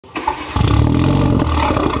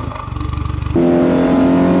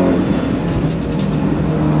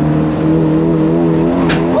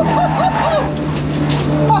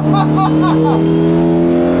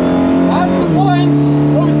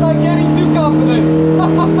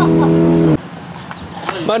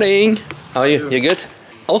Morning. How are you? You good?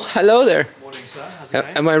 Oh, hello there. Morning, sir. How's it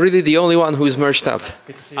going? Am I really the only one who's merged up?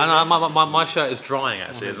 Good to see you. I know, my shirt is drying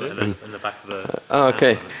actually in the back of the... Oh,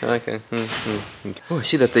 okay. Okay. Oh, I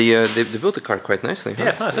see that they built the car quite nicely. Huh? Yeah,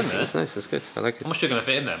 it's nice, isn't it? It's nice. It's good. I like it. I'm sure you're gonna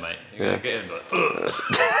fit in there, mate. You're gonna get in, but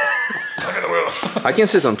I can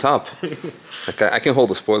sit on top. Like I can hold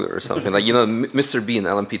a spoiler or something. Like, you know, Mr. Bean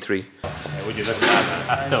LMP3. Yeah, would you look at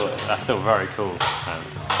that, man? That's still very cool, man.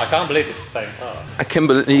 I can't believe it's the same car. I can't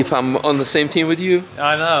believe I'm on the same team with you.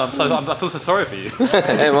 I know. I feel so sorry for you.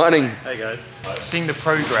 Hey, morning. Hey guys. Seeing the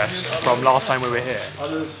progress from last time we were here.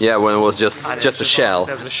 Yeah, when it was just a shell.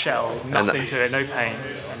 There was a shell, nothing to it, no paint.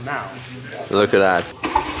 And now, look at that.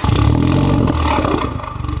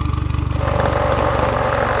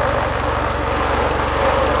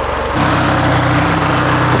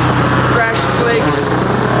 Fresh slicks.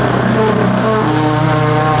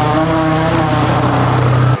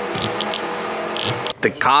 The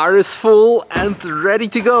car is full and ready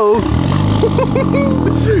to go.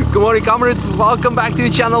 Good morning, comrades. Welcome back to the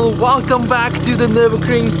channel. Welcome back to the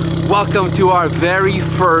Nürburgring. Welcome to our very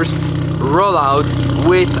first rollout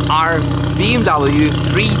with our BMW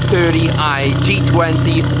 330i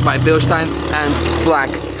G20 by Bilstein and Black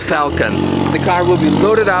Falcon. The car will be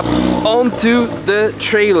loaded up onto the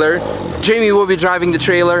trailer. Jamie will be driving the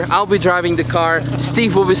trailer. I'll be driving the car.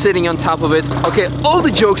 Steve will be sitting on top of it. Okay, all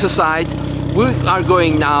the jokes aside, we are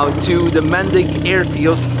going now to the Mendig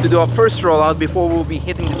airfield to do our first rollout before we'll be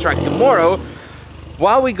hitting the track tomorrow.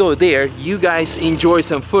 While we go there, you guys enjoy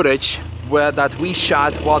some footage that we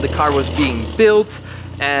shot while the car was being built,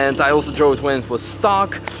 and I also drove it when it was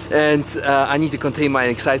stock, and I need to contain my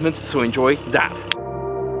excitement, so enjoy that.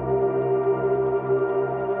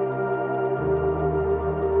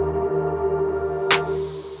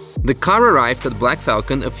 The car arrived at Black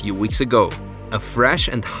Falcon a few weeks ago. A fresh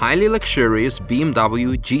and highly luxurious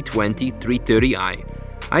BMW G20 330i.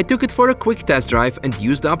 I took it for a quick test drive and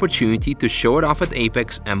used the opportunity to show it off at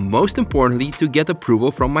Apex and most importantly to get approval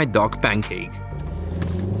from my dog Pancake.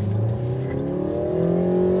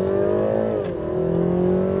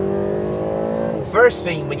 First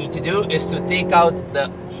thing we need to do is to take out the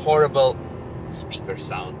horrible speaker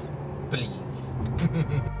sound. Please.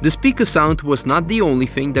 The speaker sound was not the only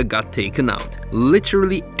thing that got taken out.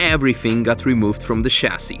 Literally everything got removed from the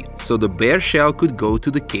chassis, so the bare shell could go to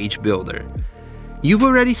the cage builder. You've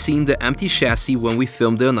already seen the empty chassis when we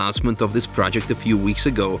filmed the announcement of this project a few weeks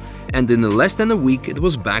ago, and in less than a week it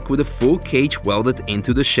was back with a full cage welded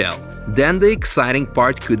into the shell. Then the exciting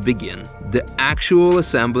part could begin, the actual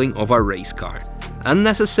assembling of our race car.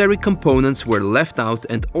 Unnecessary components were left out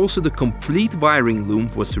and also the complete wiring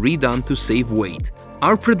loom was redone to save weight.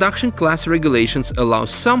 Our production class regulations allow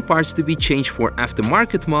some parts to be changed for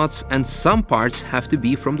aftermarket mods and some parts have to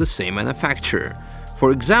be from the same manufacturer.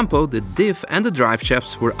 For example, the diff and the drive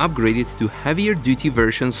shafts were upgraded to heavier duty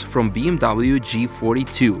versions from BMW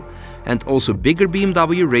G42, and also bigger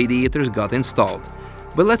BMW radiators got installed.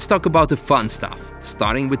 But let's talk about the fun stuff,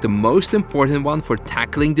 starting with the most important one for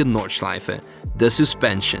tackling the Nordschleife, the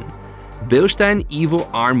suspension. Bilstein Evo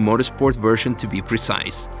R Motorsport version to be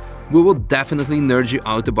precise. We will definitely nerd you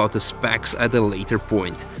out about the specs at a later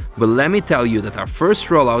point, but let me tell you that our first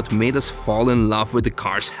rollout made us fall in love with the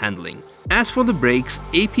car's handling. As for the brakes,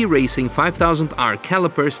 AP Racing 5000R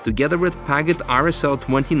calipers together with Pagid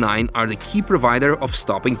RSL29 are the key provider of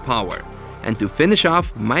stopping power. And to finish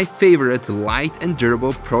off, my favorite light and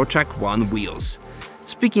durable ProTrack 1 wheels.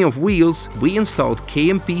 Speaking of wheels, we installed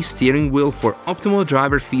KMP steering wheel for optimal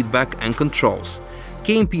driver feedback and controls.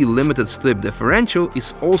 KMP limited slip differential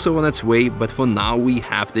is also on its way, but for now we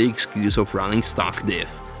have the excuse of running stock diff.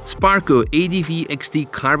 Sparco ADV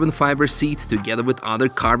XT carbon fiber seat together with other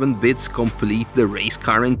carbon bits complete the race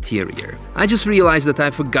car interior. I just realized that I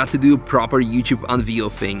forgot to do a proper YouTube Unveil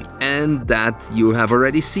thing, and that you have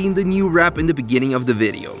already seen the new wrap in the beginning of the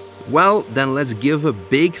video. Well, then let's give a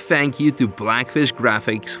big thank you to Blackfish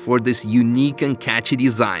Graphics for this unique and catchy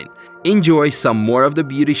design. Enjoy some more of the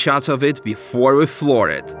beauty shots of it before we floor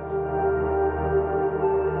it.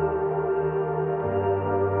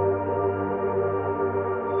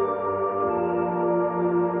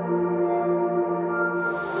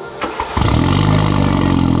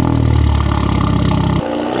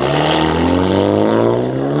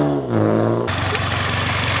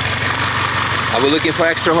 Are we looking for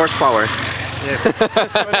extra horsepower? yes.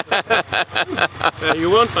 You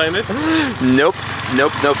won't find it. Nope.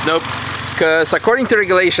 Because according to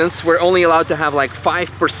regulations, we're only allowed to have like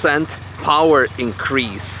 5% power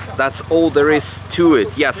increase. That's all there is to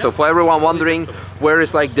it. Yeah, so for everyone wondering where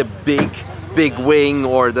is like the big big wing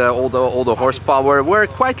or all the horsepower. We're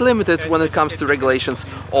quite limited when it comes to regulations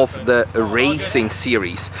of the racing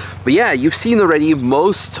series. But yeah, you've seen already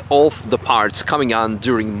most of the parts coming on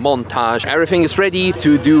during montage. Everything is ready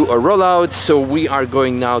to do a rollout, so we are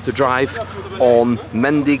going now to drive on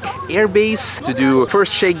Mendig Airbase to do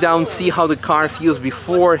first shakedown, see how the car feels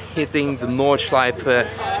before hitting the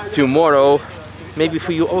Nordschleife tomorrow. Maybe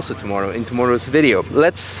for you also tomorrow, in tomorrow's video.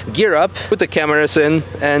 Let's gear up, put the cameras in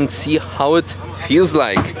and see how it feels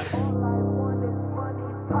like.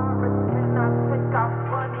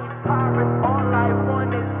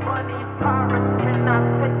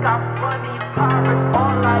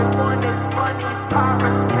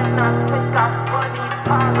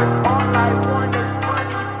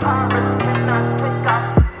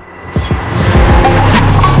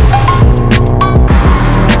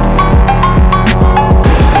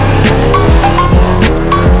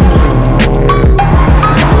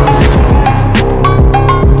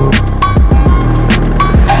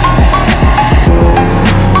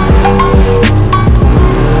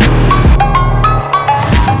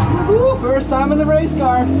 I'm in the race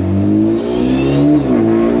car.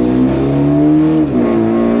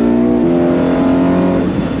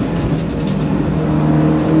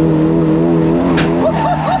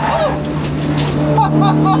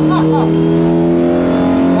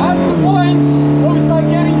 That's the point. Don't start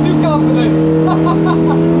getting too confident.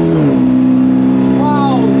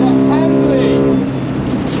 Wow, the handling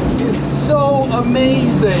is so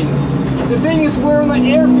amazing. The thing is, we're on the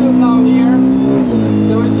airfield down here,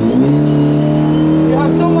 so it's. You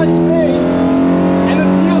have so much space and it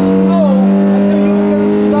feels slow until you look at the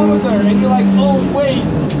speedometer and you're like, oh wait,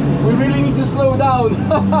 we really need to slow down.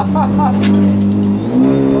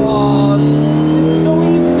 Oh, this is so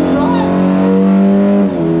easy to drive.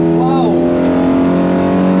 Wow.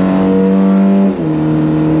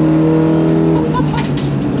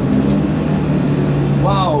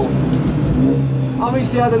 Wow.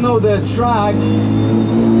 Obviously I don't know the track,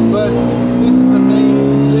 but this is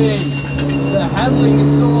amazing. The handling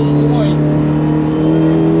is so on point.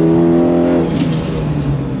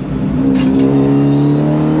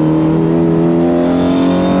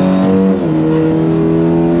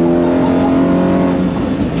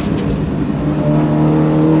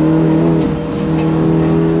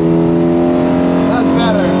 That's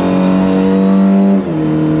better.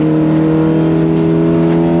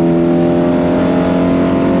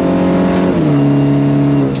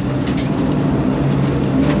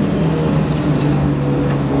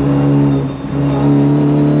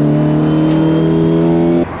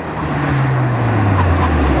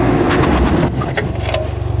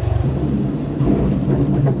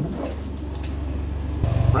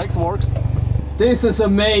 Brakes works. This is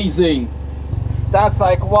amazing. That's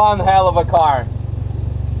like one hell of a car.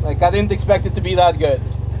 Like I didn't expect it to be that good.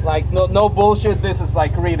 Like no bullshit, this is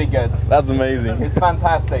like really good. That's amazing. It's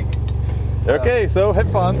fantastic. Okay, so have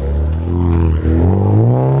fun.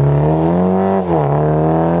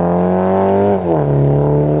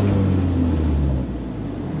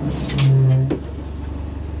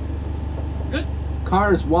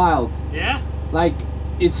 Car is wild. Yeah? Like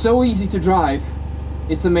it's so easy to drive.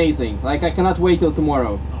 It's amazing. Like I cannot wait till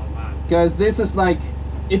tomorrow. Oh man. Because this is like,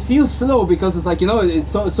 it feels slow because it's like, you know,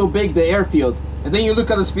 it's so big, the airfield. And then you look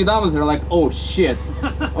at the speedometer like, oh shit.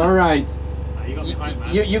 All right. You got me hyped,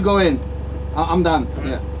 man. You go in. I'm done.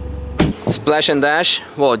 Yeah. Splash and dash,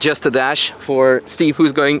 well, just a dash for Steve,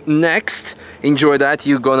 who's going next. Enjoy that,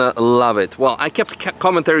 you're gonna love it. Well, I kept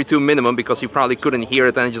commentary to a minimum because you probably couldn't hear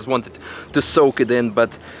it and I just wanted to soak it in,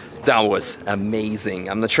 but that was amazing.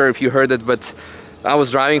 I'm not sure if you heard it, but I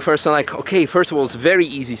was driving first and like, okay, first of all, it's very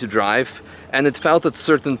easy to drive. And it felt at a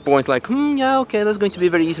certain point like, yeah, okay, that's going to be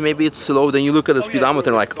very easy, maybe it's slow. Then you look at the speedometer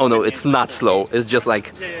and like, oh no, it's not slow. It's just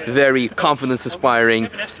like very confidence inspiring.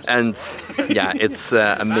 And yeah, it's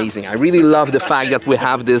amazing. I really love the fact that we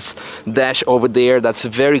have this dash over there that's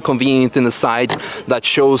very convenient in the side that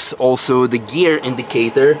shows also the gear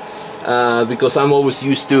indicator. Because I'm always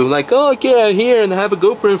used to like, oh, okay, I'm here and I have a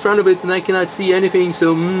GoPro in front of it and I cannot see anything,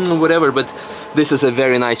 so whatever. But this is a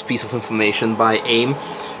very nice piece of information by AIM.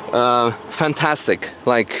 Fantastic,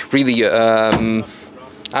 like really, I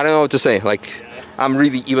don't know what to say. Like, I'm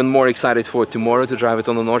really even more excited for tomorrow to drive it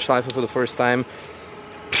on the Nordschleife for the first time.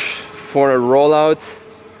 For a rollout,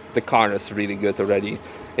 the car is really good already.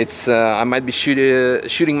 It's I might be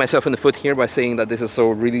shooting myself in the foot here by saying that this is so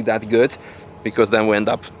really that good, because then we end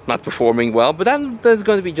up not performing well. But then there's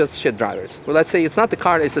going to be just shit drivers. Well, let's say it's not the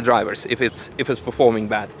car, it's the drivers. If it's performing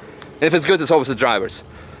bad, and if it's good, it's always the drivers.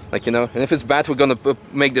 Like, you know, and if it's bad, we're gonna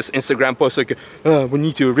make this Instagram post like, we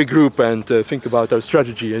need to regroup and think about our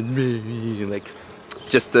strategy and like,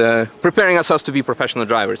 just preparing ourselves to be professional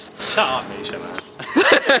drivers. Shut up, Misha, man.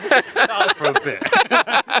 Shut up for a bit.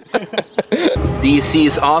 The EC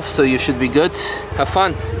is off, so you should be good. Have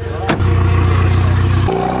fun.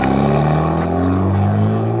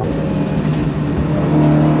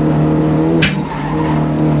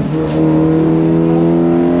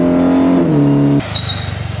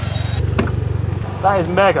 That is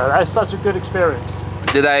mega. That is such a good experience.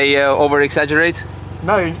 Did I over-exaggerate?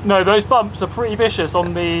 No, those bumps are pretty vicious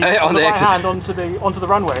on the right exit. hand onto the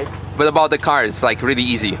runway. But about the car, it's like really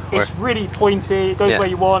easy. It's really pointy. It goes where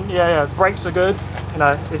you want. Yeah. Brakes are good. You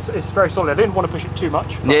know, it's very solid. I didn't want to push it too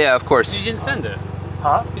much. Yeah, of course. You didn't send it.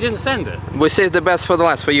 Huh? You didn't send it. We saved the best for the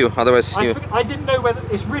last for you. Otherwise, you. I didn't know whether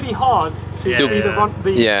it's really hard to see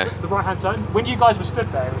the right hand turn. When you guys were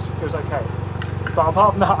stood there, it was okay. But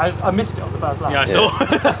apart from that, I missed it on the first lap. Yeah, I saw.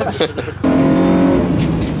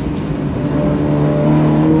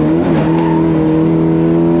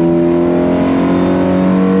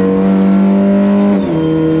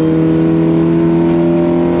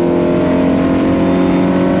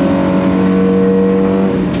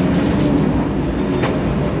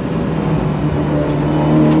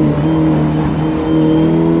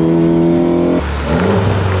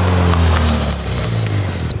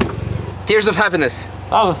 Tears of happiness.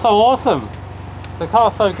 That was so awesome. The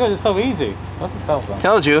car's so good, it's so easy. What's the felt then?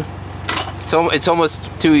 Told you. So it's almost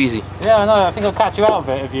too easy. Yeah, no, I think I'll catch you out of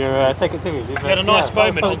it if you take it too easy. You had a nice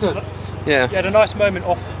moment onto that. Yeah. You had a nice moment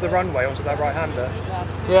off the runway onto that right-hander.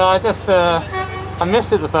 Yeah, I just I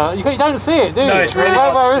missed it the first. You don't see it, do you? No, it's really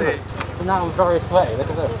hard to see. And now I'm very sweaty. Look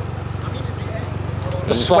at this.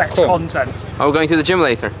 The sweat content. Are we going to the gym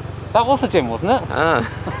later? That was the gym, wasn't it? Ah.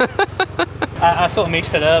 I sort of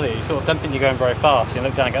Misha said earlier, you sort of don't think you're going very fast. You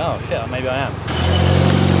look down and go, oh shit, maybe I am.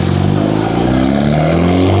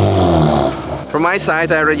 From my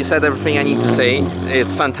side, I already said everything I need to say.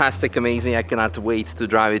 It's fantastic, amazing. I cannot wait to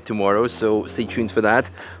drive it tomorrow, so stay tuned for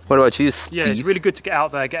that. What about you, Steve? Yeah, it's really good to get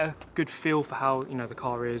out there, get a good feel for how the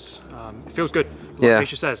car is. It feels good. Like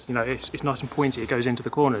Misha says, it's nice and pointy. It goes into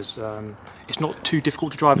the corners. It's not too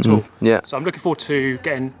difficult to drive at all. Yeah. So I'm looking forward to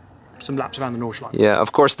getting some laps around the Nordschleife. Yeah,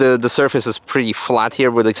 of course the surface is pretty flat here,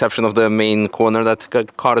 with the exception of the main corner that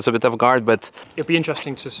caught us a bit off guard. But it'll be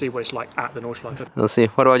interesting to see what it's like at the Nordschleife. We'll see.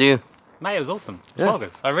 What about you? Mate, it was awesome. It was well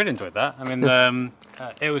good. I really enjoyed that. I mean,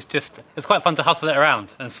 it's quite fun to hustle it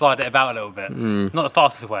around and slide it about a little bit. Not the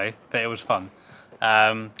fastest way, but it was fun.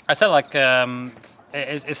 I said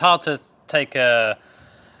it's hard to take a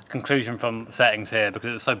conclusion from the settings here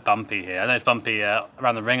because it's so bumpy here. I know it's bumpy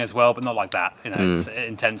around the ring as well, but not like that. It's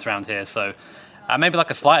intense around here. So maybe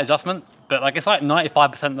like a slight adjustment. But like it's like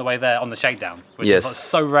 95% of the way there on the shakedown, which is like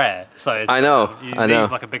so rare. So it's, I know. You leave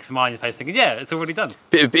like a big smile on your face, thinking, "Yeah, it's already done."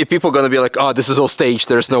 People are gonna be like, "Oh, this is all staged.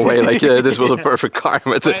 There's no way. Like this was a perfect car."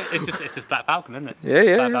 But it's just Black Falcon, isn't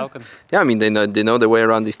it? Black Falcon. Yeah, I mean they know their way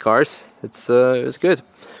around these cars. It's good.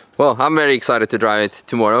 Well, I'm very excited to drive it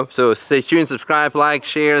tomorrow. So stay tuned, subscribe, like,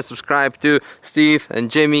 share, subscribe to Steve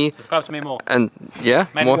and Jimmy. Subscribe to me more. And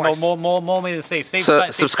maybe more me than Steve.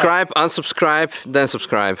 So subscribe, unsubscribe, then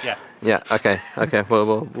subscribe. Yeah. Yeah. Okay.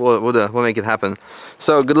 We'll make it happen.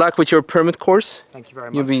 So good luck with your permit course. Thank you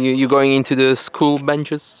very much. You going into the school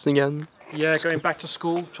benches again? Yeah, going back to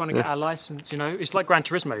school, trying to get our license. It's like Gran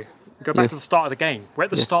Turismo. We go back to the start of the game. We're at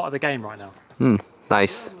the start of the game right now.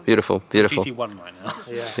 Nice, beautiful. GT1 right now.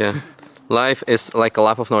 Yeah. Life is like a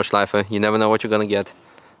lap of Nordschleife. You never know what you're gonna get.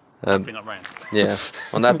 Hopefully not rain. Yeah.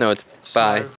 On that note, bye.